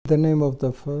the name of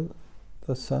the Father,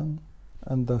 the Son,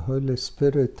 and the Holy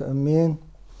Spirit. Amen.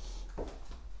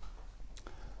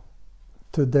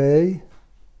 Today,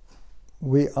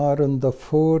 we are in the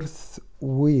 4th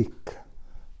week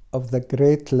of the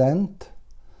Great Lent,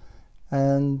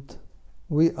 and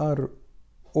we are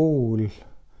all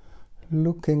we're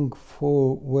looking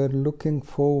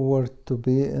forward to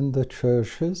be in the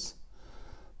churches,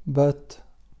 but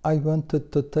I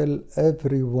wanted to tell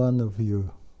every one of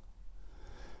you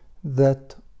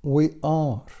that we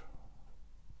are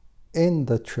in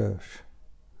the church.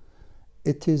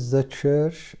 It is the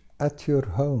church at your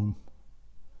home.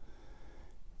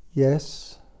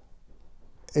 Yes,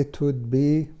 it would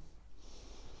be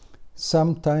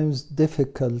sometimes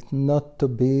difficult not to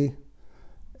be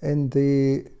in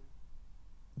the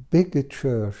big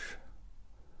church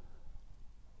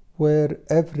where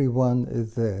everyone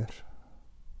is there.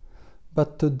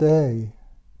 But today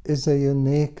is a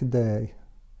unique day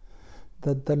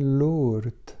that the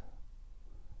Lord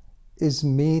is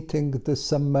meeting the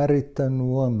Samaritan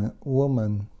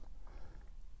woman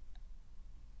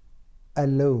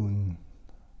alone.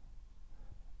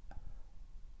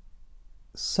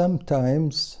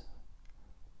 Sometimes,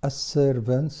 as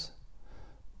servants,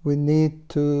 we need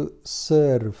to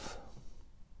serve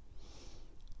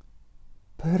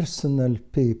personal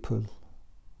people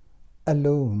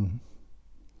alone,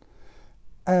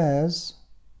 as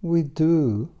we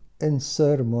do in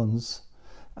sermons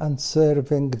and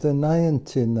serving the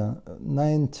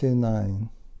 99.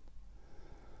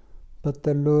 But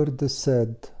the Lord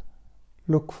said,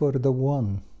 look for the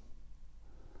one,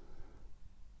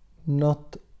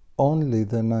 not only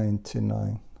the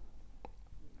 99.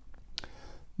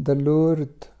 The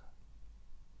Lord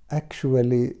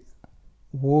actually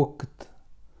walked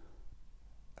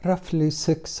roughly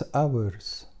 6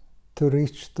 hours to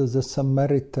reach to the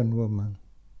Samaritan woman.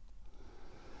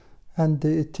 And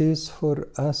it is for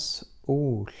us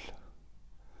all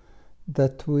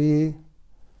that we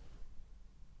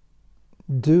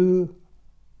do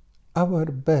our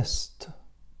best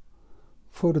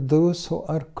for those who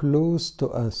are close to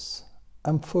us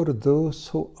and for those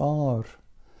who are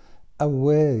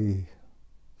away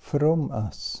from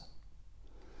us,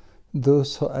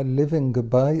 those who are living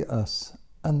by us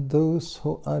and those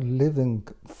who are living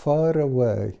far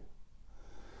away.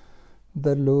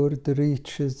 The Lord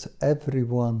reaches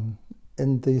everyone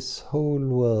in this whole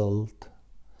world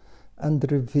and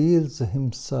reveals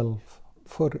Himself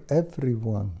for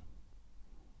everyone.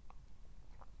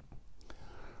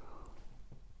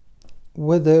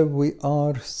 Whether we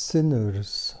are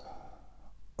sinners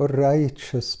or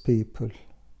righteous people,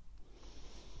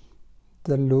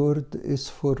 the Lord is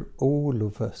for all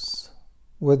of us,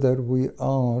 whether we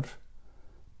are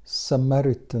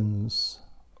Samaritans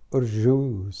or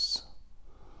Jews,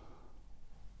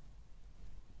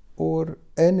 or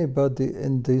anybody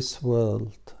in this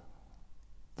world.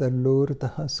 The Lord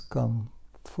has come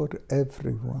for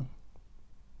everyone.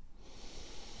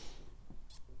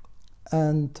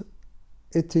 And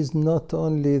it is not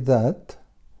only that,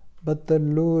 but the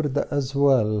Lord as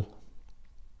well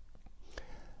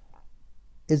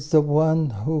is the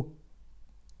one who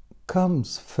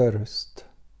comes first,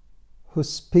 who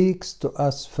speaks to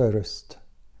us first,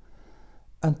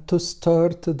 and to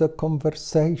start the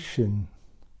conversation,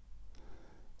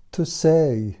 to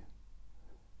say,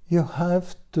 you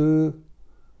have to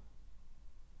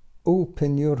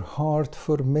open your heart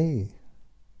for me.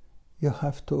 You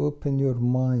have to open your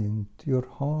mind, your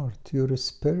heart, your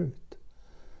spirit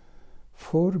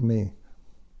for me.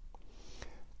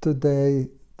 Today,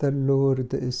 the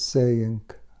Lord is saying,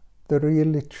 the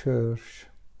real church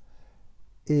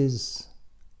is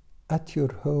at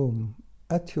your home,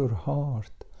 at your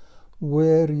heart,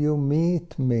 where you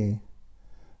meet me.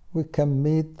 We can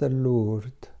meet the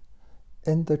Lord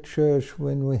in the church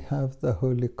when we have the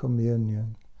Holy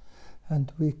Communion. And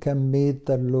we can meet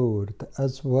the Lord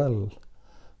as well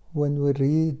when we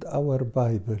read our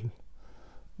Bible,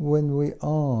 when we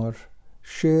are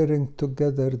sharing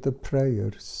together the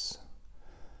prayers.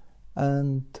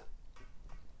 And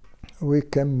we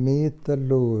can meet the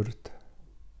Lord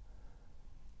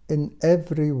in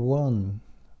everyone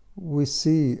we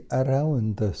see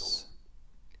around us,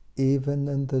 even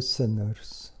in the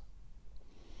sinners.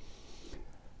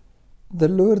 The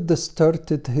Lord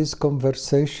started His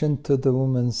conversation to the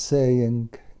woman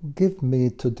saying, give me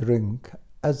to drink,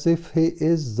 as if He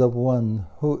is the one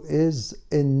who is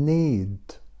in need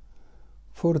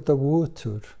for the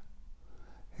water.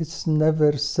 It's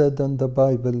never said in the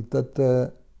Bible that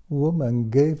the woman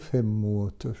gave Him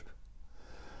water.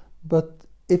 But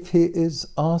if He is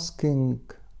asking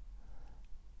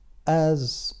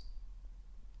as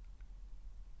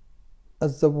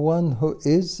as the one who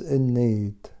is in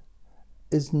need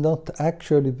is not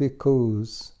actually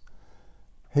because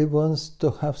he wants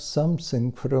to have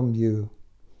something from you.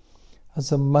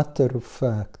 As a matter of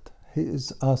fact, he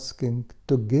is asking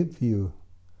to give you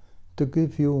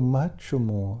much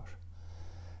more.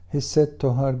 He said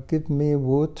to her, "Give me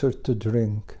water to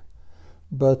drink."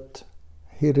 But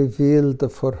he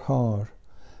revealed for her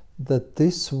that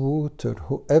this water,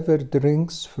 whoever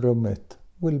drinks from it,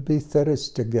 will be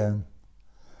thirsty again.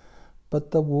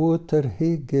 But the water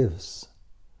he gives,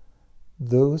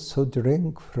 those who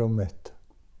drink from it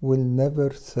will never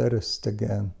thirst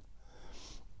again.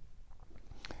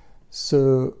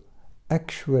 So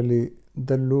actually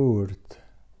the Lord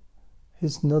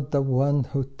is not the one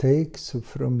who takes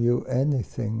from you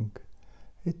anything.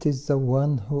 It is the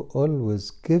one who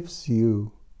always gives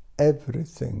you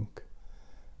everything,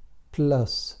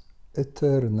 plus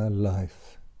eternal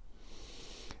life.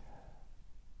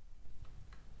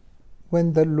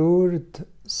 When the Lord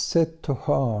said to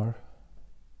her,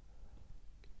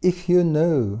 "If you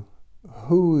know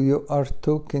who you are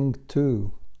talking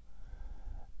to,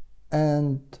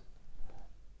 and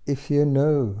if you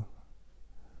know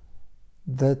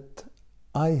that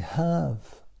I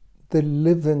have the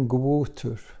living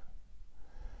water,"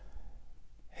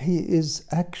 he is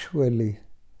actually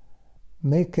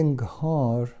making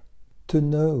her to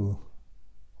know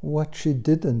what she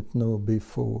didn't know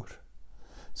before.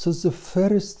 So the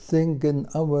first thing in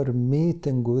our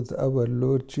meeting with our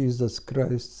Lord Jesus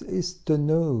Christ is to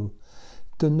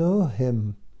know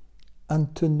him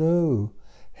and to know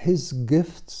his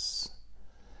gifts,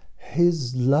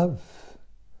 his love,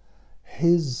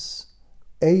 his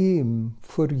aim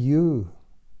for you.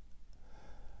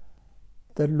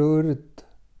 The Lord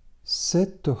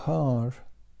said to her,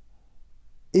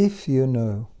 "If you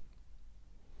know,"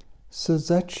 so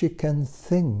that she can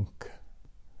think,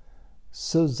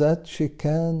 so that she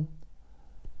can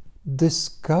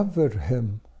discover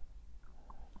him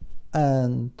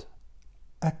and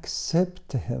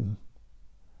accept him.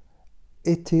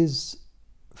 It is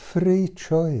free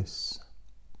choice.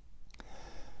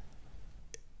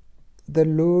 The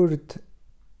Lord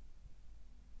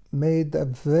made a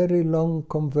very long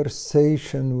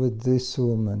conversation with this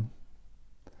woman,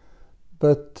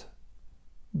 but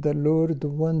the Lord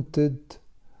wanted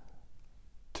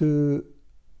to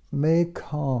make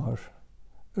her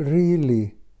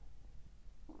really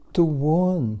to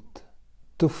want,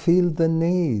 to feel the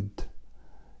need,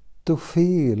 to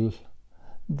feel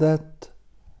that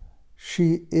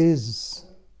she is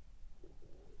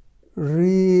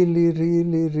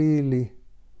really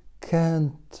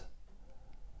can't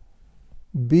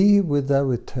be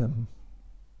without him.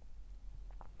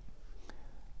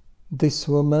 This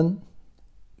woman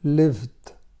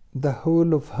lived the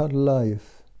whole of her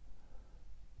life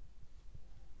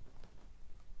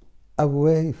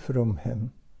away from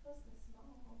him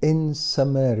in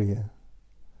Samaria,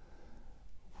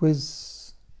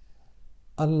 with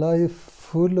a life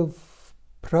full of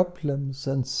problems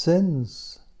and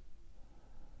sins.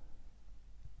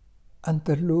 And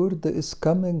the Lord is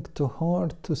coming to her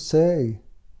to say,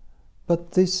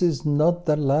 "But this is not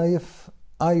the life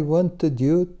I wanted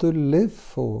you to live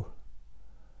for.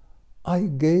 I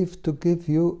gave to give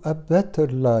you a better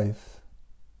life."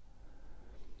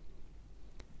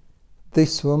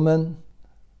 This woman,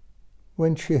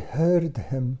 when she heard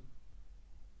him,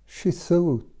 she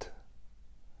thought,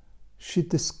 she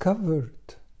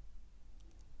discovered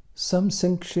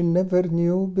something she never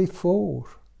knew before.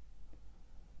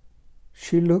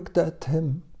 She looked at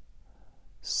him,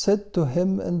 said to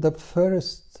him in the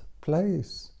first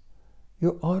place,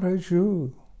 "You are a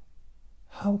Jew.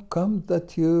 How come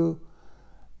that you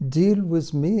deal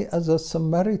with me as a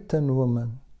Samaritan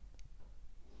woman?"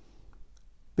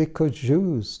 Because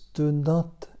Jews do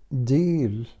not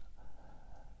deal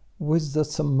with the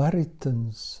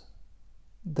Samaritans.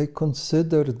 They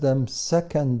consider them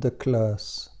second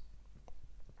class.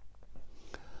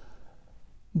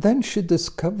 Then she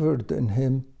discovered in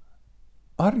him,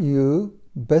 "Are you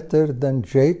better than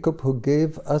Jacob who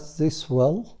gave us this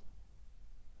well?"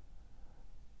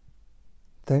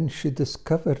 Then she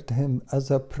discovered him as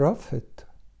a prophet.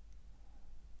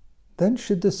 Then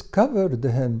she discovered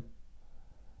him.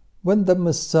 When the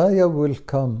Messiah will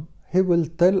come, he will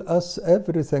tell us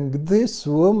everything. This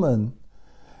woman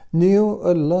knew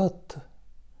a lot.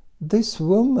 This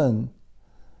woman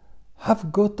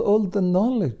have got all the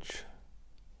knowledge.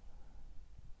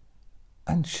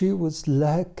 And she was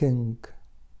lacking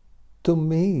to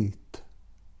meet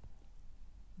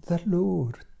the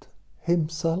Lord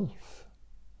himself,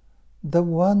 the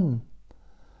one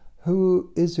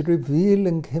who is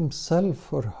revealing himself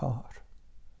for her.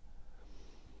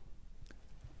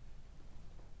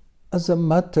 As a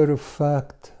matter of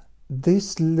fact,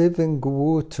 this living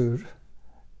water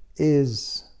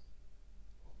is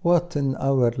what in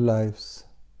our lives?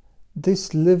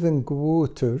 This living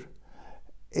water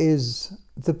is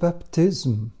the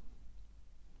baptism,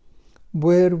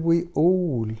 where we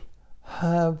all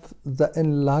have the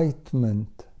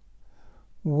enlightenment,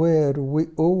 where we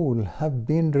all have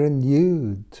been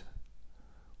renewed,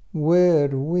 where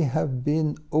we have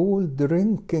been all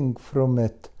drinking from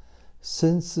it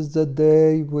since the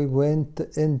day we went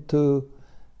into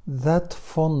that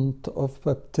font of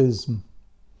baptism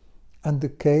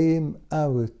and came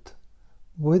out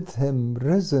with him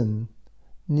risen,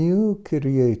 new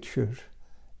creature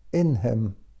in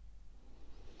him.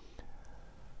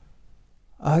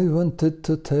 I wanted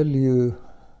to tell you,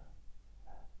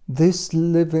 this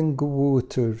living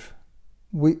water,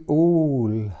 we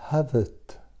all have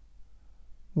it.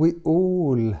 We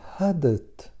all had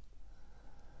it.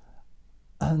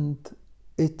 And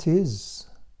it is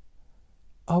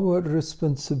our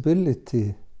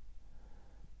responsibility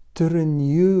to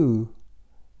renew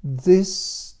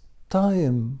this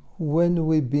time when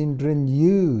we've been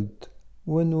renewed,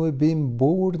 when we've been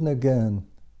born again.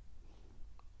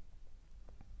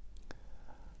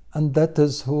 And that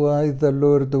is why the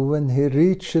Lord, when he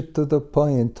reached to the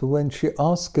point when she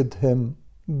asked him,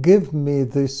 "Give me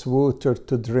this water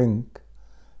to drink,"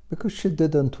 because she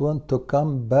didn't want to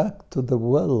come back to the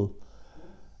well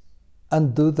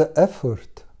and do the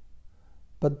effort.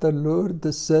 But the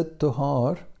Lord said to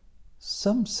her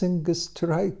something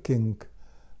striking: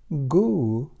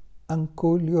 "Go and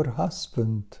call your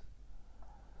husband."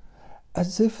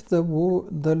 As if the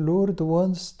Lord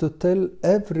wants to tell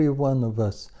every one of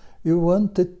us, you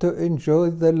wanted to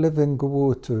enjoy the living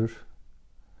water,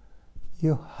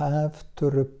 you have to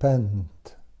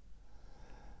repent.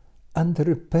 And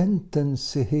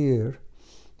repentance here,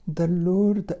 the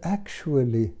Lord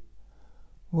actually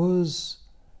was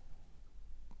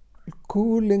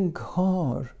calling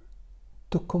her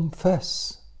to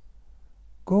confess.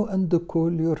 Go and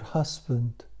call your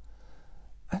husband.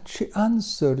 And she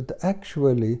answered,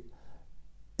 actually,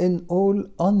 in all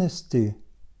honesty,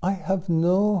 I have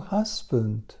no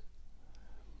husband.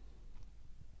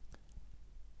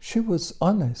 She was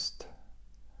honest.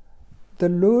 The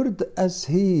Lord, as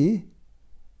he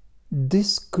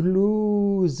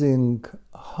disclosing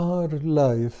her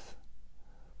life,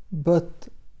 but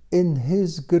in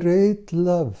his great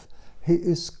love, he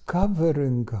is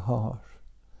covering her.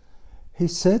 He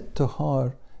said to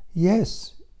her,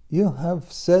 yes, you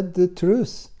have said the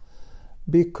truth,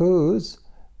 because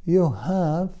you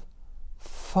have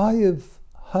 5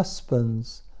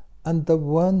 husbands, and the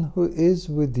one who is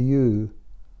with you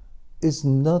is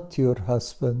not your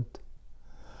husband.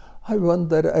 I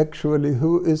wonder actually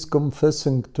who is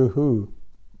confessing to who.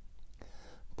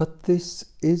 But this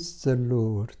is the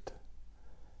Lord.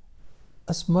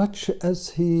 As much as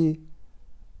he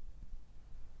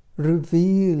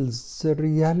reveals the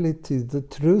reality, the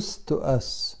truth to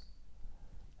us,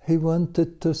 he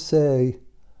wanted to say,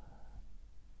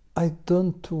 I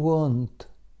don't want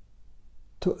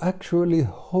to actually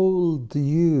hold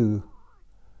you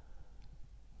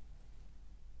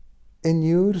in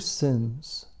your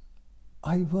sins.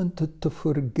 I wanted to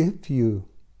forgive you.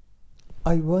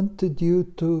 I wanted you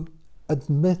to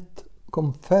admit,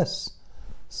 confess,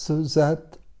 so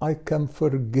that I can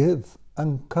forgive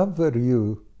and cover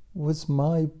you with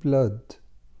my blood.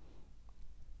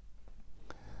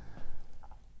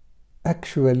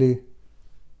 Actually,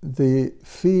 the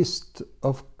feast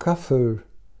of Kafir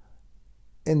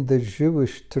in the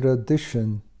Jewish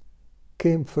tradition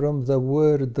came from the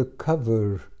word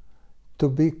cover, to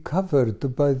be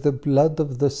covered by the blood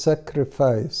of the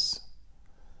sacrifice.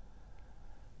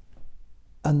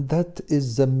 And that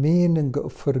is the meaning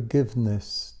of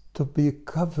forgiveness, to be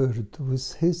covered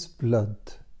with his blood.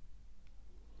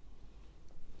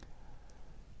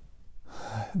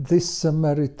 This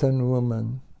Samaritan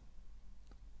woman,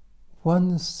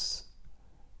 once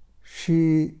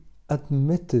she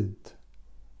admitted,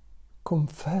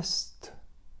 confessed,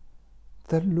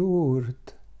 the Lord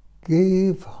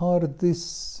gave her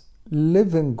this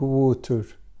living water.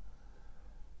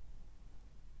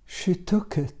 She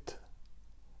took it,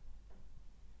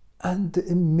 and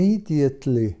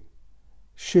immediately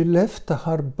she left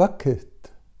her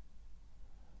bucket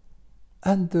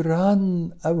and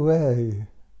ran away.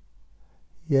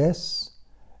 Yes,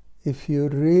 if you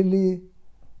really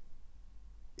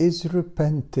is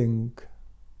repenting,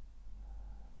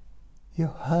 you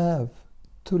have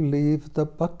to leave the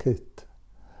bucket.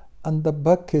 And the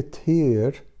bucket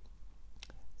here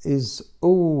is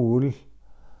all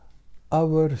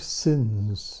our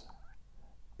sins.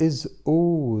 is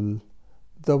all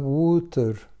the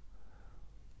water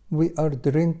we are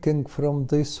drinking from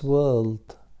this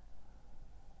world,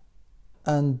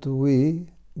 and we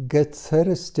get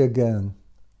thirsty again,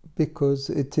 because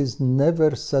it is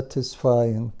never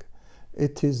satisfying,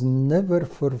 it is never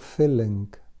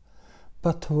fulfilling.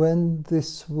 But when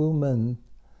this woman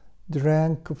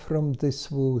drank from this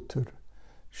water,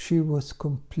 she was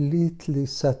completely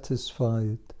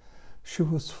satisfied. She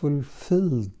was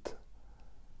fulfilled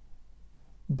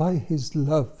by his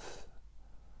love.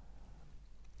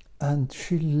 And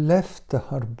she left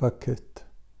her bucket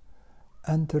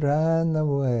and ran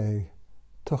away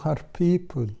to her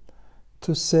people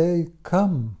to say,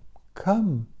 come,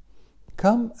 come,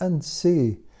 come and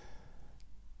see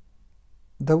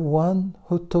the one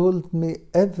who told me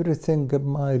everything in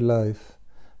my life.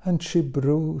 And she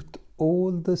brought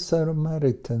all the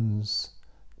Samaritans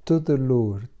to the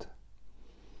Lord.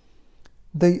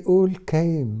 They all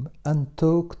came and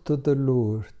talked to the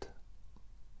Lord,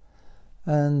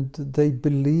 and they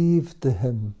believed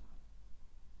him.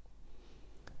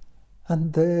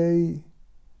 And they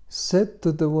said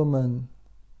to the woman,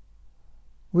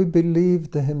 we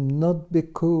believed him not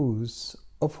because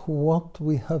of what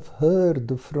we have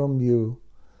heard from you,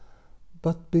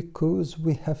 but because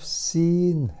we have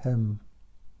seen him.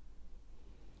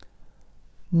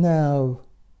 Now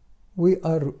we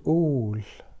are all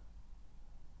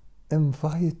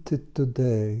invited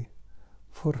today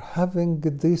for having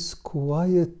this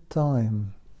quiet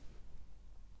time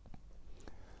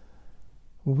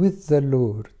with the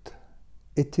Lord.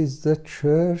 It is the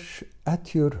church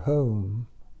at your home.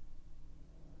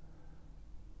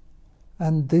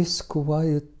 And this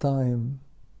quiet time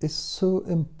is so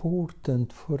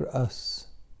important for us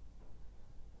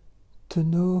to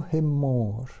know him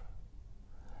more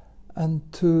and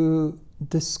to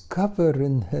discover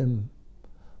in him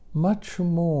much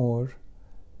more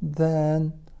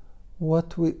than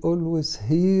what we always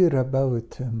hear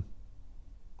about him.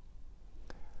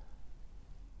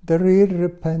 The real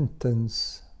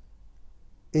repentance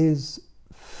is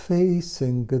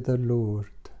facing the Lord.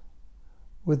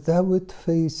 Without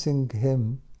facing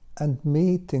him and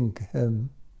meeting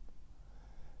him,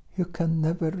 you can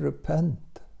never repent.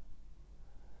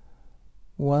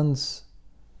 Once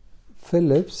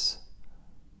Phillips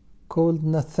called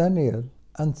Nathanael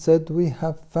and said, we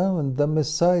have found the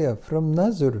Messiah from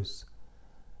Nazareth.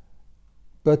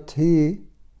 But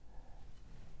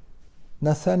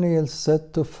Nathanael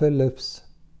said to Phillips,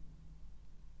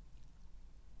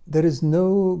 there is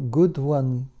no good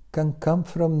one can come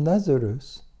from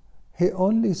Nazareth. He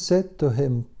only said to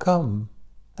him, come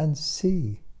and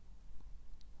see.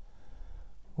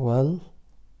 Well,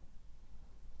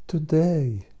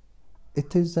 today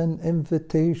it is an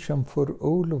invitation for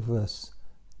all of us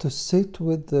to sit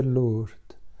with the Lord,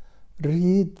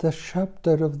 read the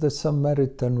chapter of the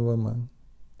Samaritan woman,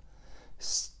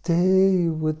 stay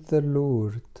with the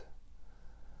Lord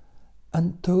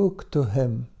and talk to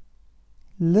him,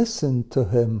 listen to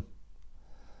him,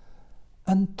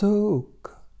 and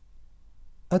talk,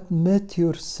 admit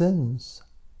your sins,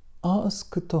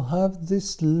 ask to have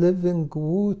this living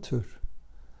water.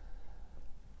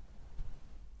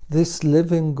 This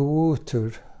living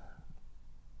water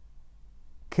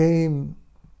came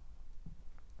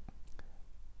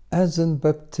as in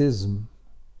baptism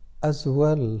as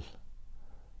well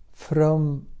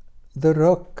from the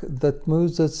rock that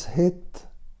Moses hit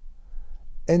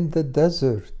in the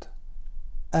desert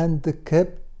and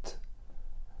kept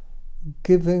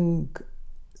giving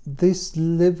this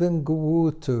living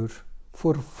water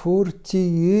for 40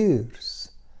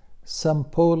 years.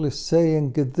 St. Paul is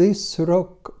saying this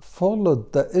rock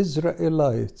followed the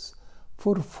Israelites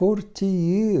for 40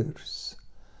 years,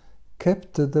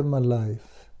 kept them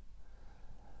alive,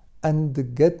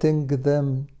 and getting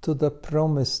them to the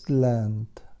promised land.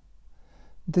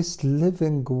 This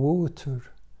living water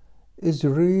is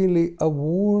really a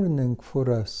warning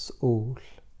for us all.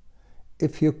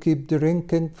 If you keep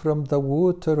drinking from the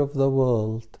water of the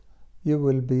world, you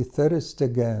will be thirsty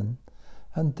again,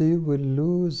 and you will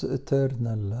lose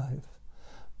eternal life.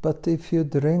 But if you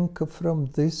drink from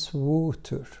this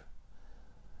water,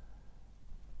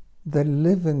 the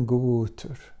living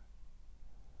water,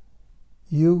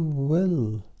 you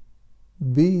will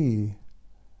be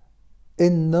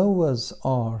in Noah's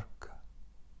ark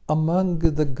among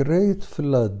the great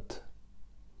flood,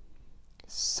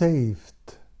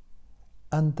 saved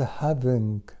and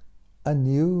having a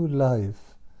new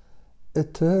life,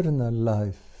 eternal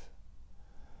life.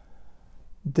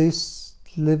 This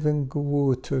living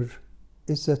water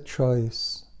is a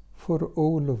choice for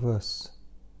all of us.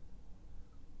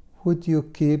 Would you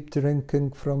keep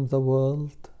drinking from the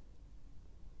world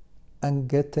and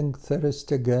getting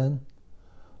thirst again?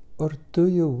 Or do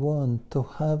you want to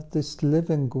have this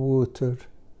living water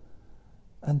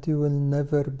and you will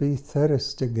never be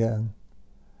thirsty again?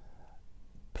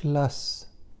 Plus,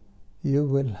 you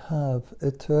will have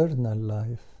eternal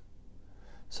life.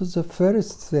 So the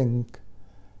first thing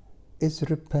is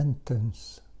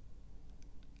repentance.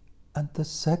 And the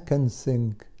second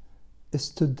thing is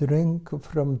to drink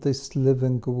from this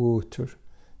living water,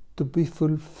 to be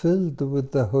fulfilled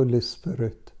with the Holy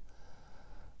Spirit.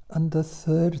 And the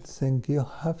third thing, you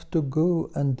have to go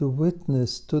and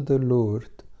witness to the Lord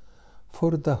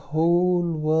for the whole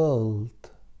world.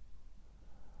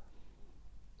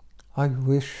 I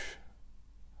wish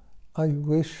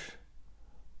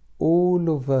all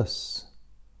of us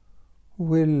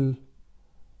will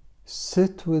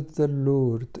sit with the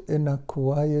Lord in a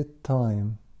quiet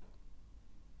time,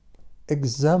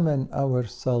 examine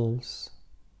ourselves,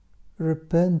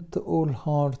 repent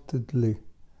wholeheartedly,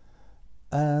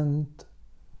 and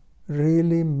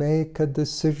really make a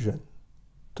decision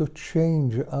to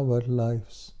change our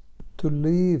lives, to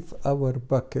leave our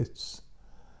buckets,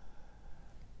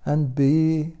 and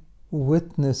be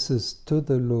witnesses to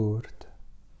the Lord.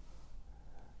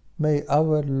 May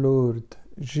our Lord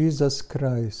Jesus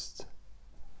Christ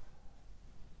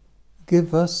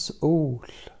give us all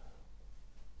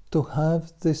to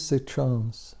have this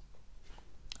chance.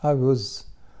 I was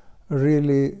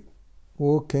really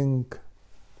walking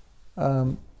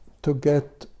to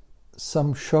get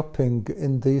some shopping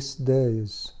in these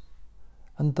days,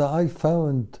 and I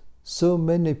found so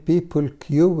many people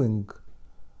queuing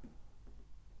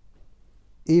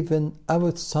even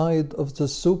outside of the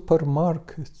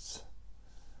supermarkets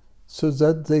so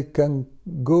that they can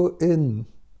go in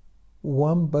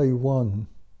one by one.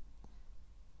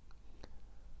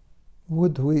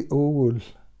 Would we all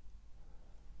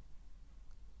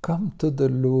come to the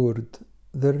Lord,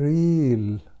 the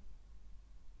real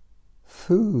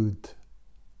food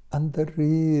and the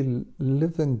real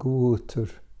living water,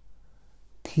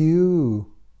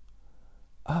 queue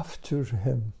after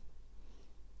Him,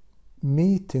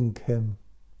 meeting Him,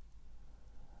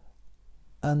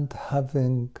 and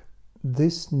having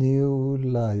this new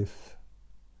life.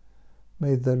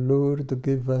 May the Lord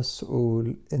give us all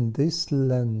in this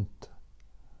Lent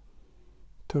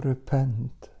to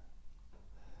repent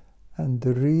and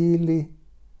really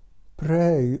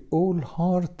pray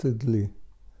wholeheartedly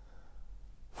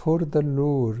for the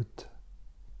Lord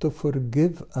to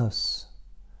forgive us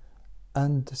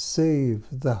and save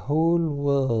the whole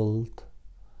world,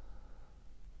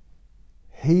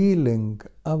 healing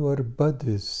our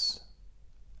bodies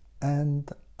and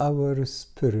our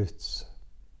spirits.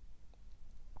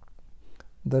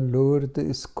 The Lord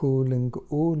is calling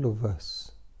all of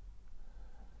us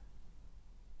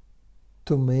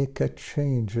to make a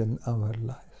change in our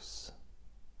lives.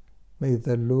 May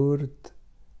the Lord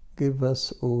give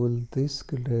us all this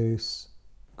grace.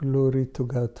 Glory to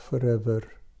God forever.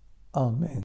 Amen.